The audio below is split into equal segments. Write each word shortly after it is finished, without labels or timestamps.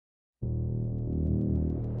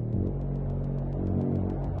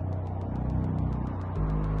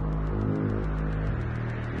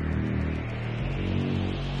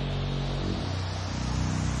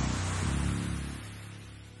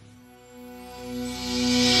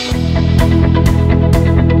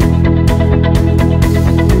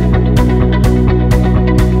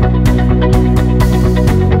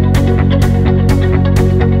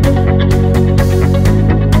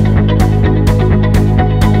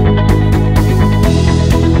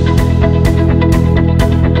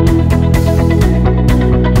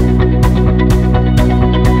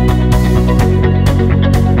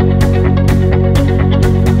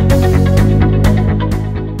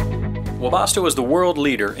Webasto is the world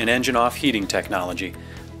leader in engine-off heating technology.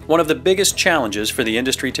 One of the biggest challenges for the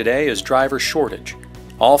industry today is driver shortage.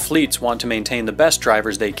 All fleets want to maintain the best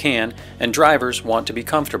drivers they can, and drivers want to be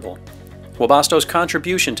comfortable. Webasto's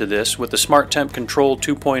contribution to this with the SmarTemp Control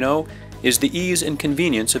 2.0 is the ease and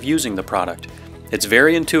convenience of using the product. It's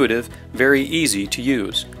very intuitive, very easy to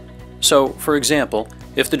use. So, for example,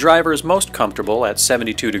 if the driver is most comfortable at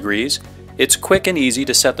 72 degrees, it's quick and easy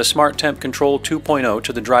to set the SmarTemp Control 2.0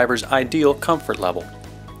 to the driver's ideal comfort level.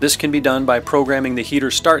 This can be done by programming the heater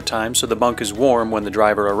start time so the bunk is warm when the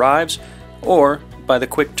driver arrives, or by the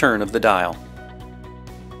quick turn of the dial.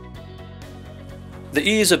 The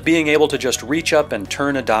ease of being able to just reach up and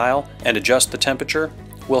turn a dial and adjust the temperature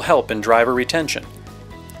will help in driver retention.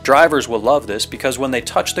 Drivers will love this because when they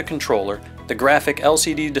touch the controller, the graphic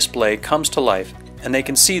LCD display comes to life and they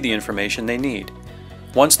can see the information they need.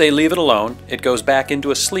 Once they leave it alone, it goes back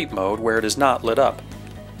into a sleep mode where it is not lit up.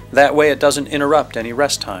 That way it doesn't interrupt any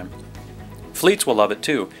rest time. Fleets will love it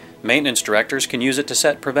too. Maintenance directors can use it to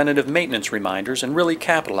set preventative maintenance reminders and really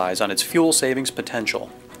capitalize on its fuel savings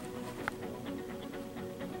potential.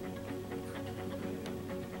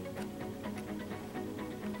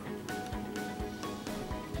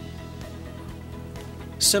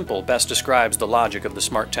 Simple best describes the logic of the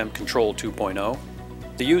SmarTemp Control 2.0.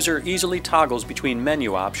 The user easily toggles between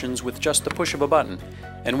menu options with just the push of a button,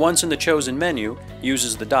 and once in the chosen menu,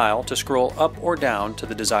 uses the dial to scroll up or down to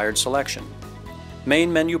the desired selection.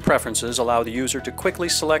 Main menu preferences allow the user to quickly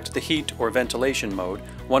select the heat or ventilation mode,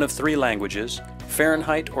 one of 3 languages,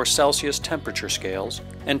 Fahrenheit or Celsius temperature scales,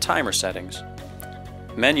 and timer settings.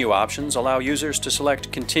 Menu options allow users to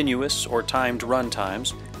select continuous or timed run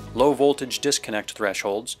times, low voltage disconnect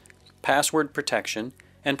thresholds, password protection,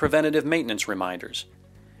 and preventative maintenance reminders.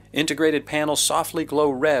 Integrated panels softly glow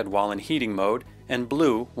red while in heating mode and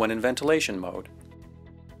blue when in ventilation mode.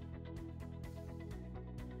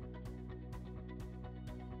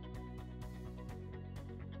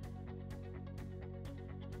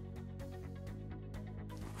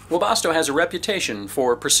 Webasto has a reputation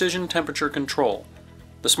for precision temperature control.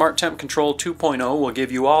 The SmarTemp Control 2.0 will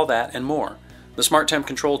give you all that and more. The SmarTemp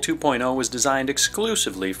Control 2.0 was designed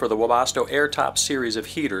exclusively for the Webasto Airtop series of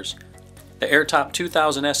heaters. The Airtop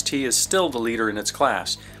 2000 ST is still the leader in its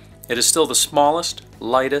class. It is still the smallest,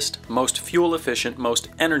 lightest, most fuel-efficient, most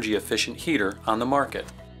energy-efficient heater on the market.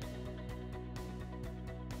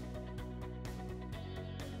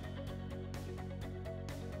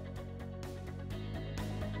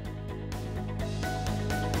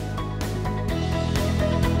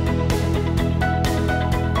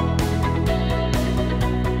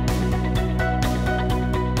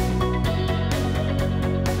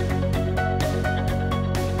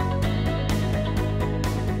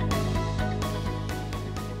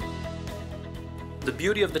 The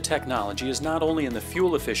beauty of the technology is not only in the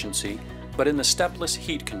fuel efficiency, but in the stepless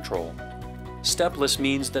heat control. Stepless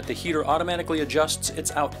means that the heater automatically adjusts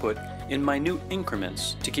its output in minute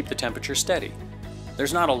increments to keep the temperature steady.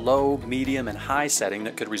 There's not a low, medium, and high setting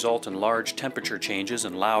that could result in large temperature changes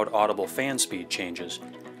and loud audible fan speed changes.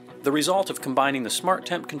 The result of combining the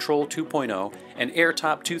SmarTemp Control 2.0 and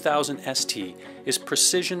Airtop 2000 ST is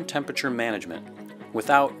precision temperature management,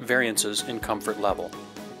 without variances in comfort level.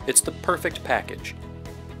 It's the perfect package.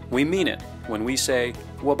 We mean it when we say,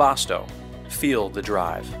 Webasto, feel the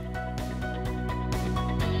drive.